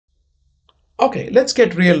Okay, let's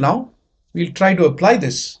get real now. We'll try to apply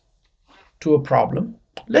this to a problem.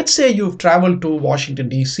 Let's say you've traveled to Washington,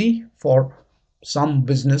 D.C. for some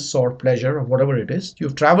business or pleasure or whatever it is.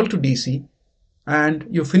 You've traveled to D.C. and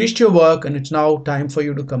you finished your work, and it's now time for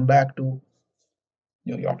you to come back to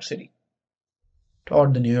New York City or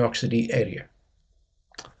the New York City area.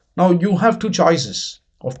 Now you have two choices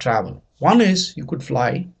of travel. One is you could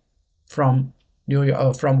fly from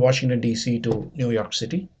from Washington D.C. to New York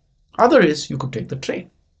City. Other is you could take the train.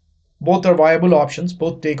 Both are viable options.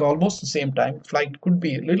 Both take almost the same time. Flight could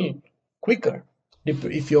be a little quicker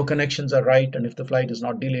if your connections are right, and if the flight is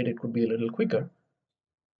not delayed, it could be a little quicker.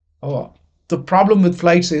 The problem with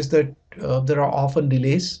flights is that there are often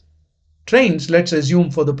delays. Trains, let's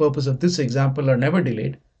assume for the purpose of this example, are never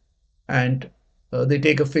delayed, and they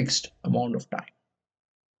take a fixed amount of time.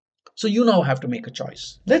 So you now have to make a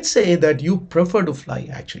choice. Let's say that you prefer to fly,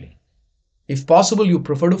 actually. If possible, you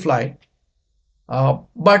prefer to fly.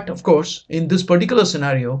 But of course, in this particular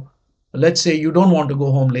scenario, let's say you don't want to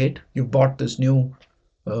go home late. You've bought this new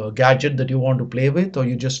gadget that you want to play with, or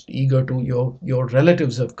you're just eager to, your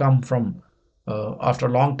relatives have come from after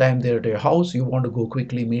a long time they're at your house. You want to go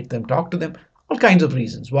quickly, meet them, talk to them. All kinds of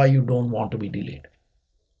reasons why you don't want to be delayed,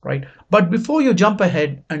 right? But before you jump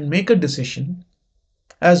ahead and make a decision,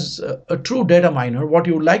 as a true data miner, what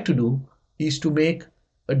you would like to do is to make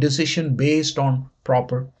a decision based on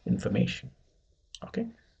proper information. Okay,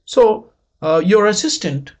 so your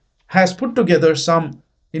assistant has put together some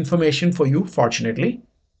information for you, fortunately,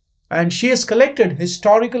 and she has collected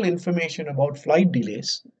historical information about flight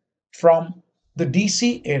delays from the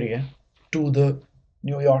DC area to the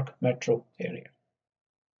New York metro area.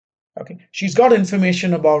 Okay, she's got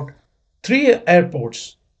information about three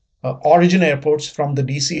airports, origin airports from the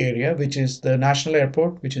DC area, which is the National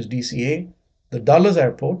Airport, which is DCA, the Dulles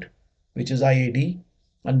Airport, which is IAD,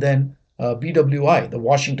 and then BWI,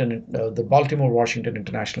 the Baltimore Washington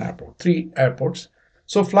International Airport. Three airports.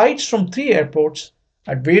 So flights from three airports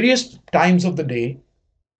at various times of the day,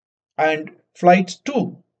 and flights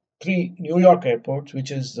to three New York airports,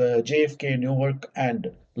 which is JFK, Newark,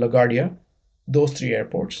 and LaGuardia, those three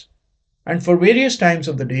airports, and for various times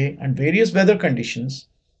of the day and various weather conditions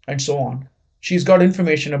and so on. She's got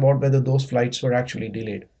information about whether those flights were actually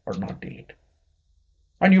delayed or not delayed.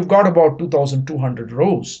 And you've got about 2,200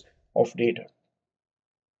 rows of data.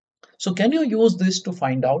 So can you use this to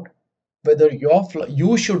find out whether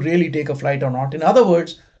you should really take a flight or not? In other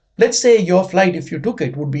words, let's say your flight, if you took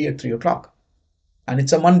it, would be at 3 o'clock, and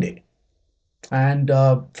it's a Monday, and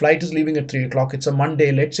flight is leaving at 3 o'clock. It's a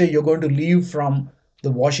Monday. Let's say you're going to leave from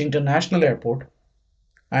the Washington National Airport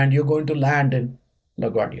and you're going to land in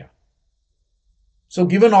LaGuardia. So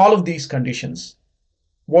given all of these conditions,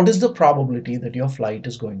 what is the probability that your flight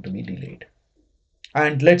is going to be delayed?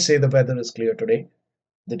 And let's say the weather is clear today,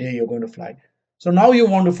 the day you're going to fly. So now you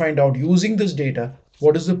want to find out, using this data,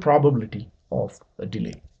 what is the probability of a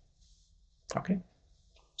delay? Okay.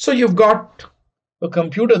 So you've got a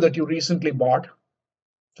computer that you recently bought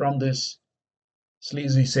from this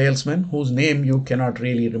sleazy salesman whose name you cannot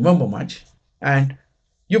really remember much, and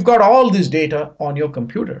you've got all this data on your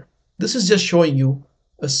computer. This is just showing you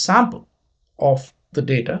a sample of the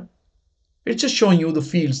data. It's just showing you the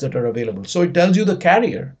fields that are available. So it tells you the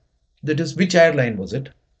carrier, that is, which airline was it.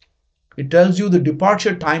 It tells you the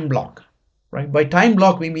departure time block, right? By time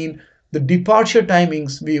block, we mean the departure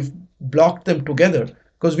timings. We've blocked them together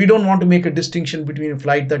because we don't want to make a distinction between a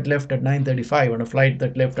flight that left at 9:35 and a flight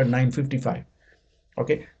that left at 9:55.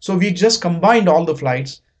 Okay, so we just combined all the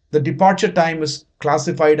flights. The departure time is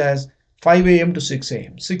classified as 5 a.m. to 6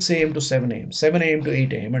 a.m., 6 a.m. to 7 a.m., 7 a.m. to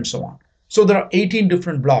 8 a.m., and so on. So there are 18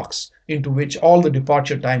 different blocks into which all the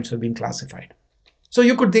departure times have been classified. So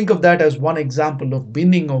you could think of that as one example of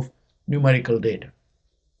binning of numerical data.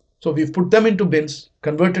 So we've put them into bins,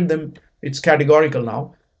 converted them, it's categorical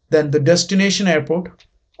now. Then the destination airport,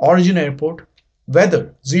 origin airport,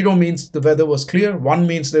 weather. 0 means the weather was clear, 1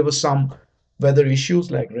 means there was some weather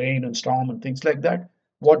issues like rain and storm and things like that.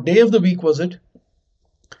 What day of the week was it?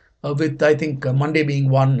 With, I think, Monday being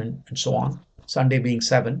 1 and so on, Sunday being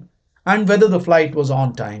 7, and whether the flight was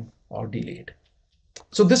on time or delayed.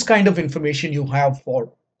 So this kind of information you have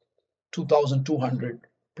for 2,200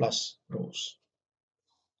 plus rows,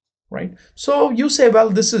 right? So you say,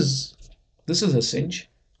 well, this is a cinch.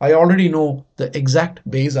 I already know the exact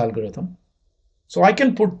Bayes algorithm. So I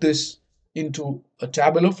can put this into a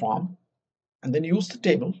tabular form and then use the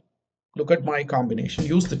table, look at my combination,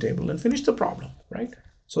 use the table and finish the problem, right?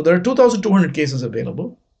 So there are 2,200 cases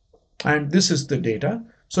available and this is the data.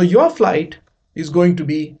 So your flight is going to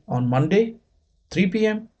be on Monday, 3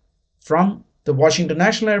 p.m. from the Washington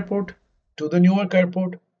National Airport to the Newark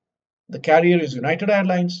airport. The carrier is United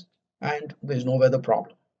Airlines, and there's no weather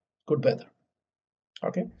problem. Good weather.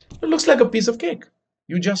 Okay. It looks like a piece of cake.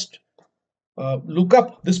 You just look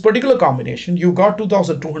up this particular combination. You got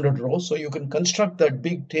 2,200 rows, so you can construct that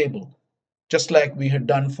big table, just like we had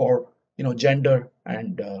done for gender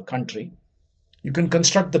and country. You can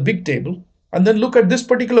construct the big table and then look at this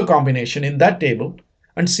particular combination in that table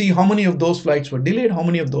and see how many of those flights were delayed, how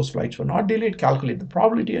many of those flights were not delayed, calculate the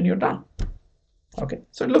probability, and you're done. Okay,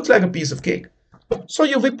 so it looks like a piece of cake. So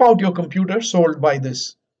you whip out your computer sold by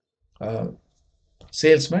this uh,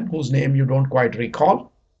 salesman whose name you don't quite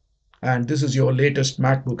recall, and this is your latest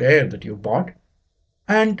MacBook Air that you bought.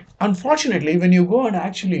 And unfortunately, when you go and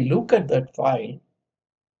actually look at that file,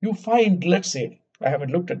 you find, let's say, I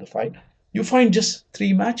haven't looked at the file, you find just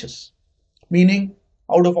three matches, meaning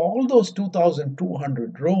out of all those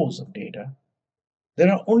 2,200 rows of data,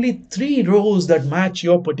 there are only three rows that match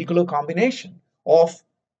your particular combination of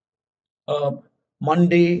uh,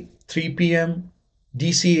 Monday, 3 p.m.,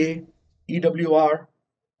 DCA, EWR,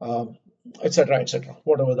 etc., etc.,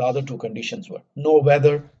 whatever the other two conditions were, no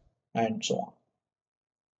weather, and so on.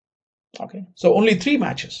 Okay, so only three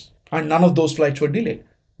matches, and none of those flights were delayed.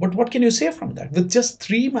 But what can you say from that? With just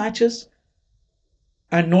three matches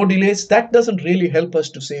and no delays, that doesn't really help us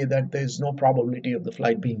to say that there's no probability of the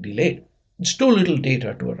flight being delayed. It's too little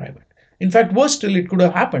data to arrive at. In fact, worse still, it could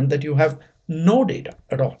have happened that you have no data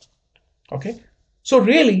at all. Okay, so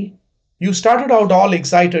really, you started out all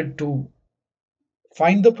excited to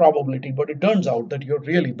find the probability, but it turns out that you're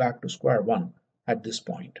really back to square one at this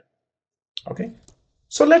point. Okay,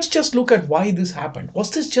 so let's just look at why this happened.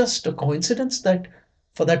 Was this just a coincidence that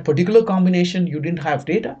for that particular combination you didn't have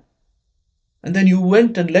data? And then you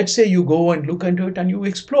went and let's say you go and look into it and you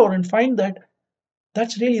explore and find that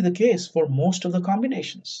that's really the case for most of the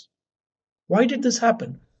combinations. Why did this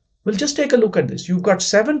happen? Well, just take a look at this. You've got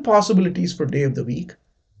 7 possibilities for day of the week,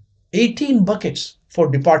 18 buckets for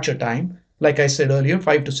departure time, like I said earlier,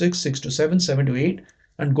 5 to 6, 6 to 7, 7 to 8,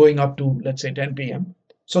 and going up to, let's say, 10 p.m.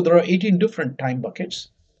 So there are 18 different time buckets,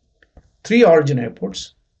 3 origin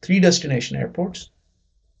airports, 3 destination airports,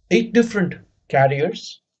 8 different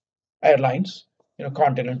carriers, airlines,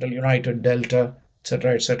 Continental, United, Delta,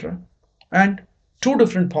 etc., etc., and 2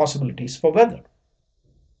 different possibilities for weather.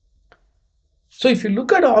 So if you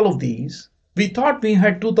look at all of these, we thought we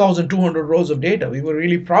had 2,200 rows of data. We were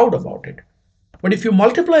really proud about it. But if you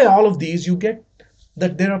multiply all of these, you get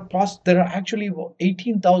that there are actually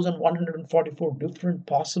 18,144 different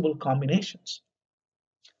possible combinations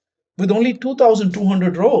with only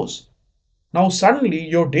 2,200 rows. Now suddenly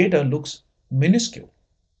your data looks minuscule,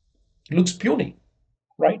 looks puny,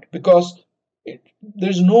 right? Because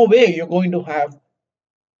there's no way you're going to have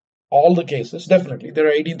all the cases. Definitely, there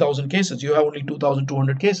are 18,000 cases. You have only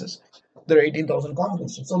 2,200 cases. There are 18,000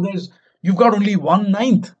 combinations. So you've got only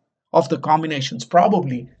 1/9 of the combinations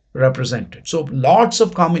probably represented. So lots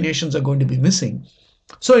of combinations are going to be missing.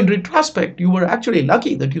 So in retrospect, you were actually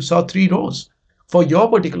lucky that you saw 3 rows for your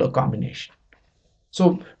particular combination.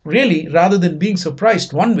 So really, rather than being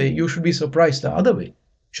surprised one way, you should be surprised the other way.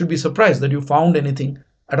 You should be surprised that you found anything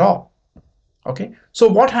at all. Okay, so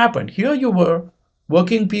what happened? Here you were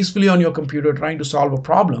working peacefully on your computer trying to solve a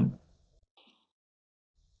problem,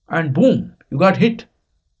 and boom, you got hit.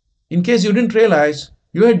 In case you didn't realize,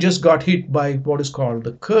 you had just got hit by what is called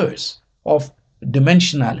the curse of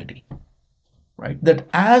dimensionality, right? That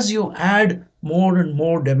as you add more and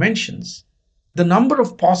more dimensions, the number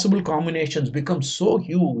of possible combinations becomes so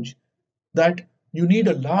huge that you need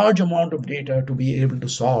a large amount of data to be able to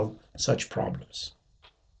solve such problems.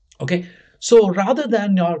 Okay, so rather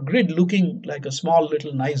than our grid looking like a small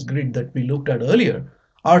little nice grid that we looked at earlier,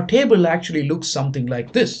 our table actually looks something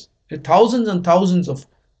like this. With thousands and thousands of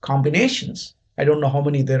combinations. I don't know how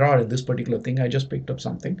many there are in this particular thing. I just picked up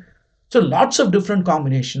something. So lots of different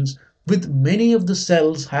combinations with many of the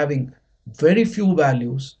cells having very few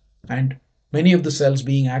values and many of the cells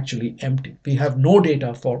being actually empty. We have no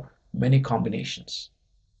data for many combinations.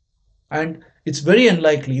 And it's very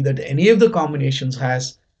unlikely that any of the combinations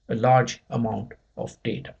has a large amount of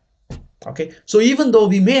data. Okay, so even though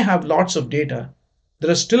we may have lots of data,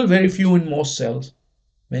 there are still very few in most cells.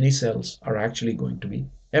 Many cells are actually going to be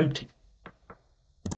empty.